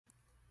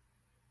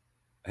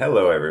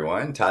Hello,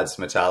 everyone. Todd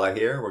Smatala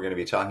here. We're going to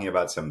be talking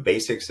about some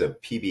basics of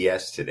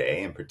PBS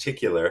today, in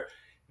particular,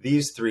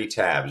 these three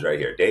tabs right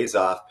here, Days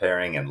Off,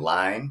 Pairing, and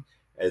Line,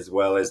 as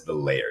well as the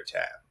Layer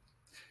tab.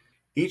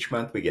 Each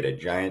month, we get a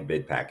giant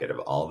bid packet of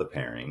all the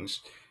pairings,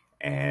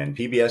 and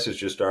PBS is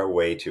just our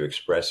way to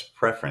express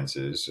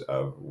preferences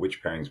of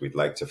which pairings we'd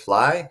like to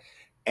fly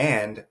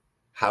and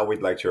how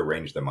we'd like to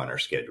arrange them on our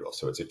schedule.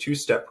 So it's a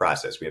two-step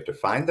process. We have to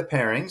find the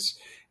pairings,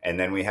 and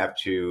then we have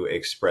to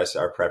express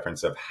our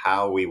preference of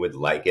how we would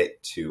like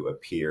it to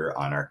appear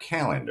on our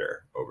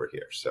calendar over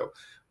here. So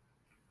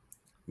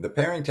the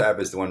pairing tab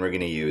is the one we're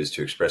going to use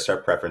to express our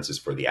preferences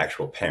for the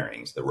actual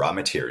pairings, the raw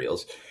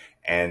materials.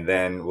 And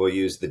then we'll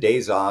use the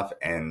days off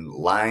and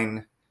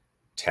line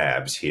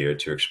tabs here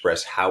to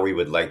express how we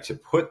would like to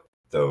put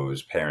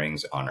those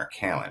pairings on our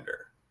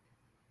calendar.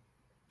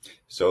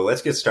 So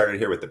let's get started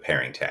here with the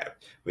pairing tab.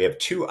 We have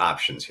two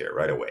options here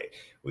right away.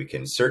 We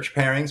can search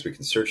pairings. We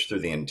can search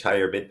through the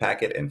entire bid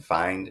packet and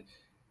find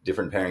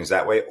different pairings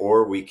that way,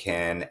 or we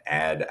can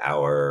add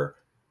our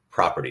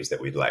properties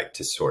that we'd like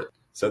to sort.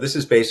 So this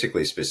is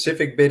basically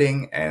specific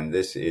bidding, and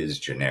this is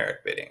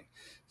generic bidding.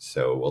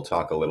 So we'll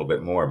talk a little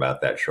bit more about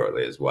that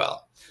shortly as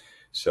well.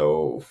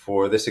 So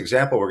for this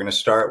example, we're going to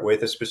start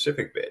with a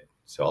specific bid.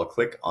 So I'll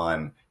click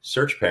on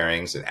search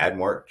pairings and add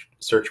more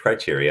search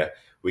criteria.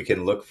 We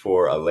can look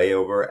for a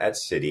layover at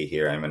city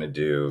here. I'm going to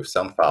do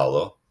São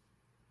Paulo.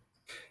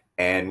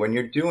 And when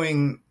you're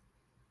doing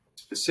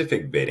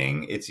specific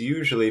bidding, it's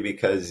usually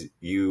because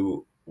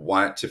you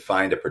want to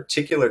find a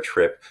particular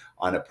trip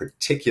on a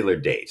particular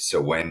date.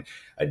 So when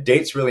a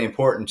date's really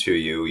important to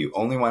you, you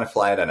only want to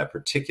fly it on a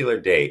particular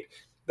date.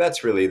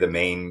 That's really the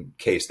main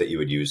case that you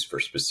would use for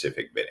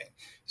specific bidding.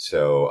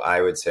 So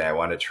I would say I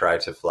want to try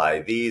to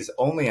fly these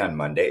only on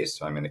Mondays.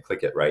 So I'm going to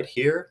click it right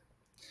here.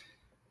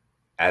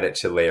 Add it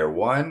to layer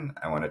 1.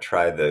 I want to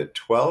try the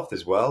 12th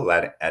as well,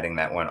 adding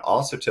that one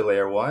also to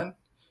layer 1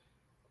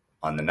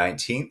 on the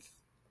 19th.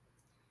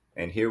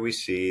 And here we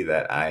see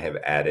that I have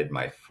added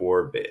my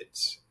 4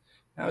 bids.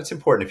 Now it's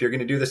important, if you're going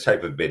to do this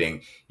type of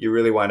bidding, you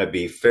really want to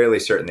be fairly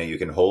certain that you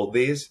can hold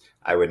these.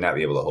 I would not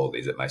be able to hold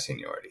these at my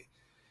seniority.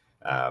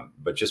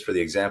 But just for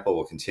the example,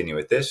 we'll continue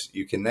with this.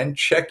 You can then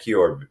check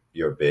your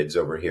bids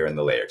over here in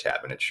the layer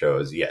tab, and it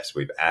shows, yes,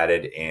 we've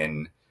added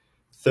in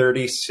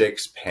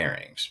 36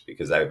 pairings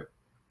because I've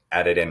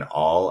added in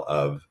all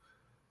of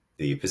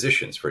the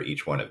positions for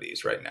each one of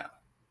these right now.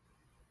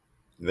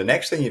 The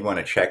next thing you'd want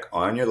to check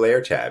on your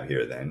layer tab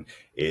here then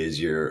is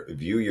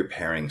view your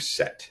pairing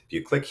set. If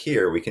you click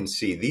here, we can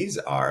see these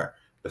are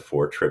the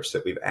 4 trips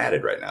that we've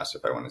added right now. So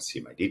if I want to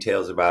see my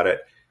details about it,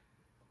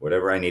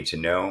 whatever I need to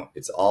know,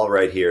 it's all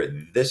right here.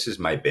 This is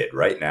my bid.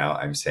 Right now,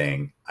 I'm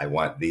saying I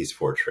want these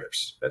 4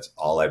 trips. That's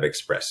all I've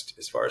expressed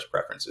as far as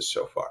preferences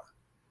so far.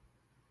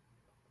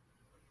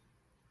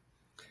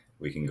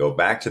 We can go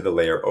back to the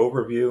layer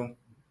overview,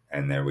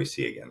 and there we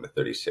see again the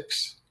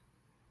 36.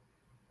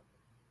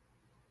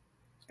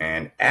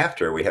 And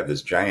after, we have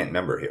this giant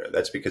number here.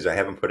 That's because I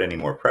haven't put any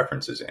more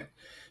preferences in.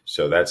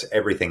 So that's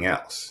everything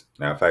else.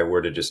 Now, if I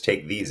were to just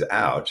take these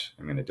out,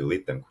 I'm going to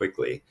delete them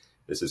quickly.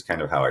 This is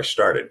kind of how I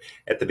started.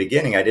 At the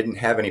beginning, I didn't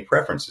have any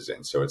preferences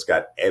in, so it's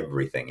got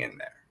everything in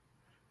there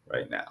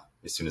right now.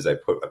 As soon as I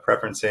put a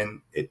preference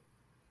in, it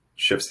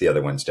shifts the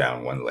other ones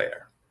down 1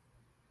 layer.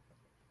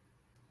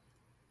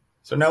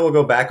 So now we'll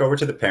go back over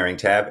to the pairing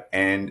tab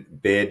and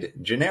bid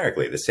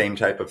generically, the same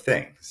type of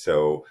thing.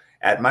 So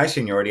at my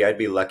seniority, I'd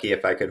be lucky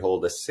if I could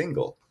hold a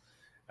single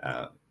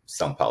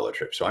São Paulo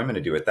trip. So I'm going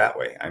to do it that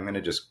way. I'm going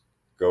to just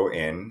go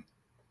in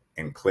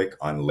and click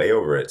on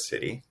layover at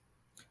city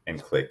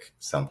and click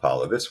São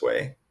Paulo this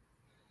way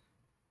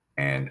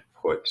and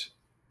put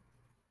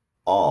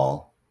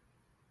all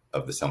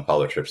of the São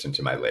Paulo trips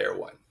into my layer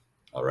 1.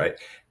 All right.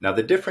 Now,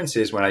 the difference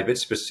is when I bid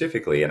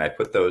specifically and I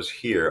put those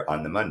here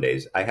on the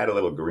Mondays, I had a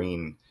little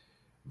green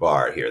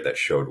bar here that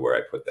showed where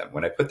I put them.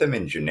 When I put them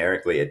in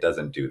generically, it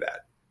doesn't do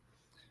that.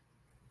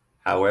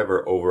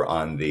 However, over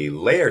on the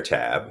layer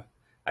tab,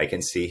 I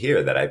can see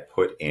here that I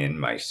put in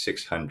my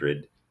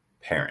 600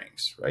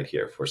 pairings right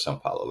here for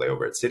São Paulo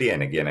layover at city.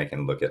 And again, I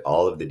can look at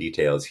all of the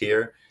details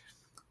here.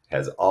 It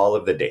has all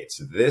of the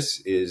dates.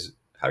 This is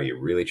how you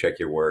really check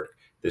your work.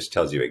 This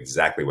tells you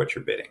exactly what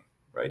you're bidding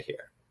right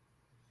here.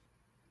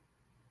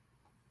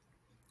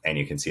 And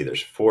you can see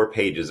there's 4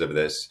 pages of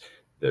this.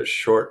 There's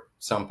short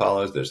São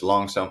Paulos, there's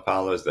long São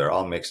Paulos. They're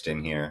all mixed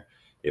in here.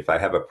 If I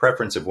have a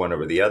preference of one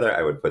over the other,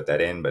 I would put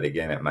that in. But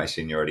again, at my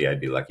seniority, I'd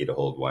be lucky to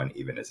hold one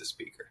even as a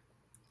speaker.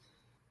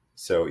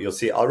 So you'll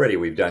see already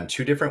we've done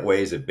 2 different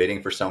ways of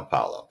bidding for São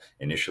Paulo.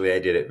 Initially, I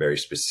did it very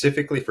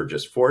specifically for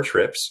just 4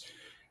 trips,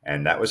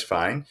 and that was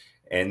fine.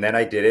 And then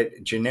I did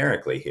it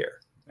generically here.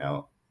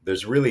 Now,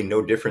 there's really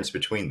no difference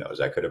between those.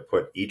 I could have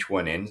put each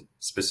one in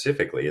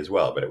specifically as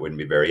well, but it wouldn't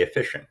be very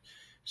efficient.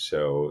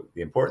 So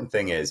the important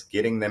thing is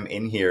getting them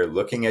in here,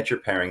 looking at your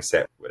pairing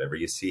set. Whatever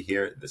you see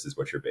here, this is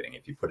what you're bidding.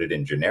 If you put it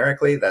in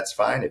generically, that's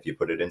fine. If you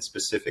put it in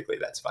specifically,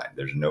 that's fine.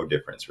 There's no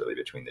difference really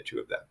between the 2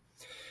 of them.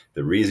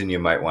 The reason you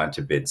might want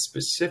to bid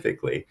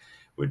specifically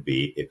would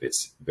be if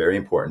it's very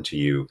important to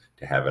you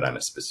to have it on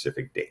a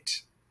specific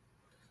date.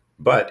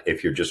 But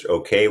if you're just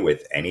okay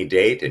with any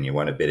date and you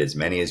want to bid as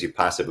many as you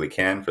possibly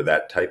can for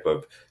that type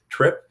of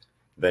trip,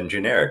 then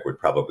generic would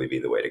probably be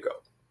the way to go.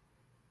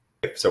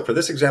 So for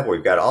this example,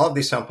 we've got all of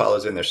these Sao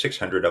Paulos in, there's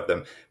 600 of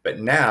them, but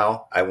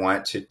now I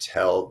want to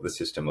tell the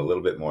system a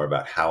little bit more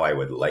about how I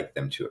would like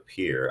them to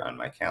appear on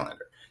my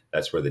calendar.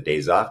 That's where the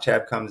days off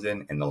tab comes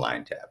in and the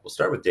line tab. We'll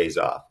start with days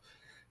off.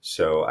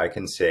 So I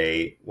can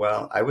say,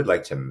 well, I would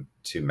like to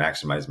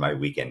maximize my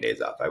weekend days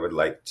off. I would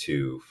like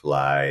to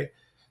fly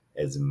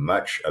as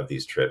much of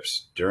these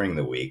trips during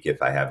the week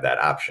if I have that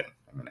option.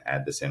 I'm going to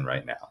add this in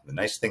right now. The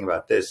nice thing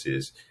about this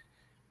is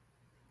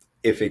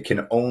if it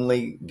can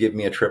only give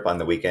me a trip on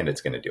the weekend,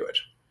 it's going to do it.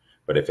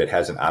 But if it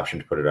has an option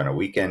to put it on a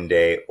weekend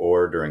day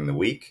or during the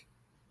week,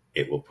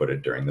 it will put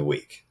it during the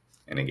week.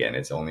 And again,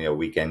 it's only a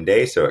weekend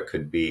day, so it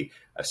could be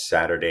a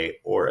Saturday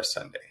or a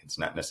Sunday. It's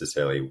not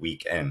necessarily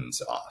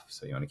weekends off,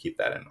 so you want to keep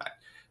that in mind.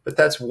 But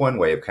that's one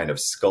way of kind of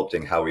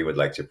sculpting how we would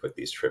like to put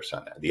these trips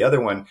on there. The other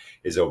one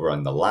is over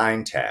on the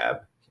line tab.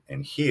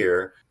 And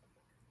here,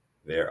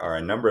 there are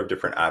a number of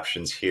different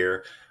options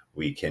here.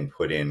 We can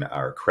put in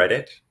our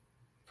credit.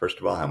 First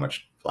of all, how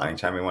much flying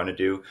time we want to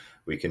do.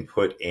 We can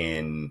put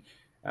in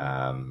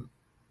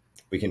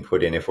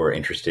if we're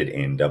interested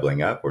in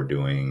doubling up or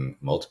doing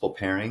multiple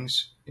pairings,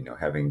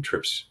 having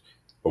trips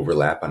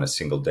overlap on a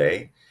single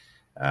day.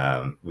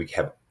 We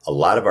have a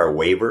lot of our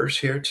waivers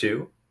here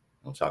too.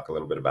 We'll talk a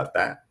little bit about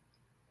that.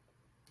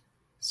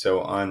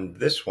 So on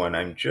this one,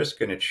 I'm just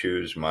going to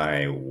choose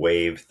my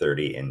wave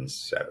 30 in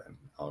 7.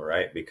 All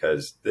right,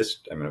 because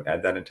I'm going to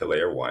add that into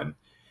layer 1.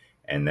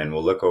 And then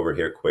we'll look over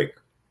here quick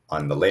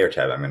on the layer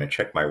tab. I'm going to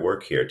check my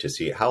work here to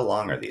see how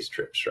long are these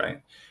trips,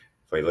 right?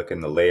 If I look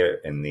in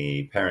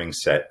the pairing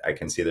set, I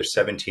can see there's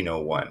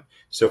 1701.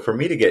 So for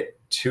me to get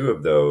 2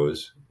 of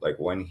those, like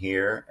one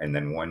here and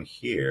then one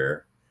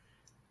here,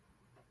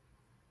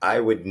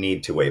 I would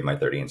need to waive my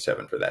 30 and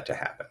 7 for that to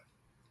happen.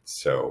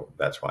 So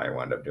that's why I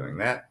wound up doing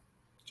that.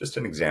 Just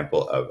an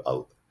example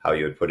of how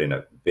you would put in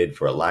a bid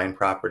for a line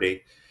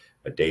property,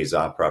 a days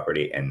off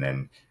property, and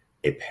then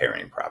a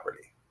pairing property.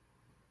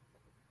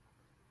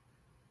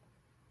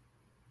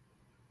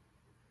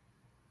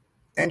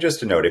 And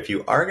just a note, if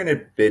you are going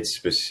to bid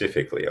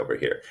specifically over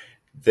here,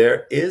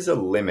 there is a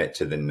limit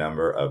to the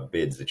number of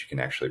bids that you can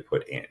actually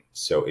put in.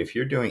 So if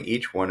you're doing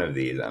each one of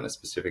these on a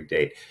specific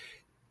date,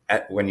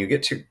 when you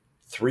get to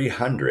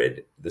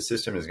 300, the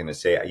system is going to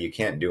say you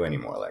can't do any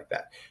more like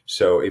that.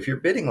 So if you're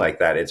bidding like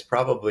that, it's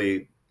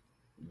probably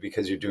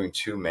because you're doing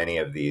too many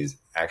of these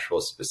actual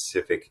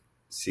specific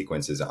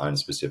sequences on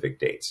specific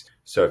dates.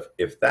 So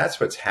if that's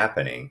what's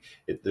happening,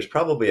 there's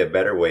probably a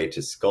better way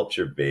to sculpt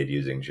your bid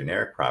using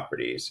generic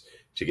properties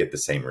to get the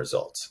same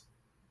results.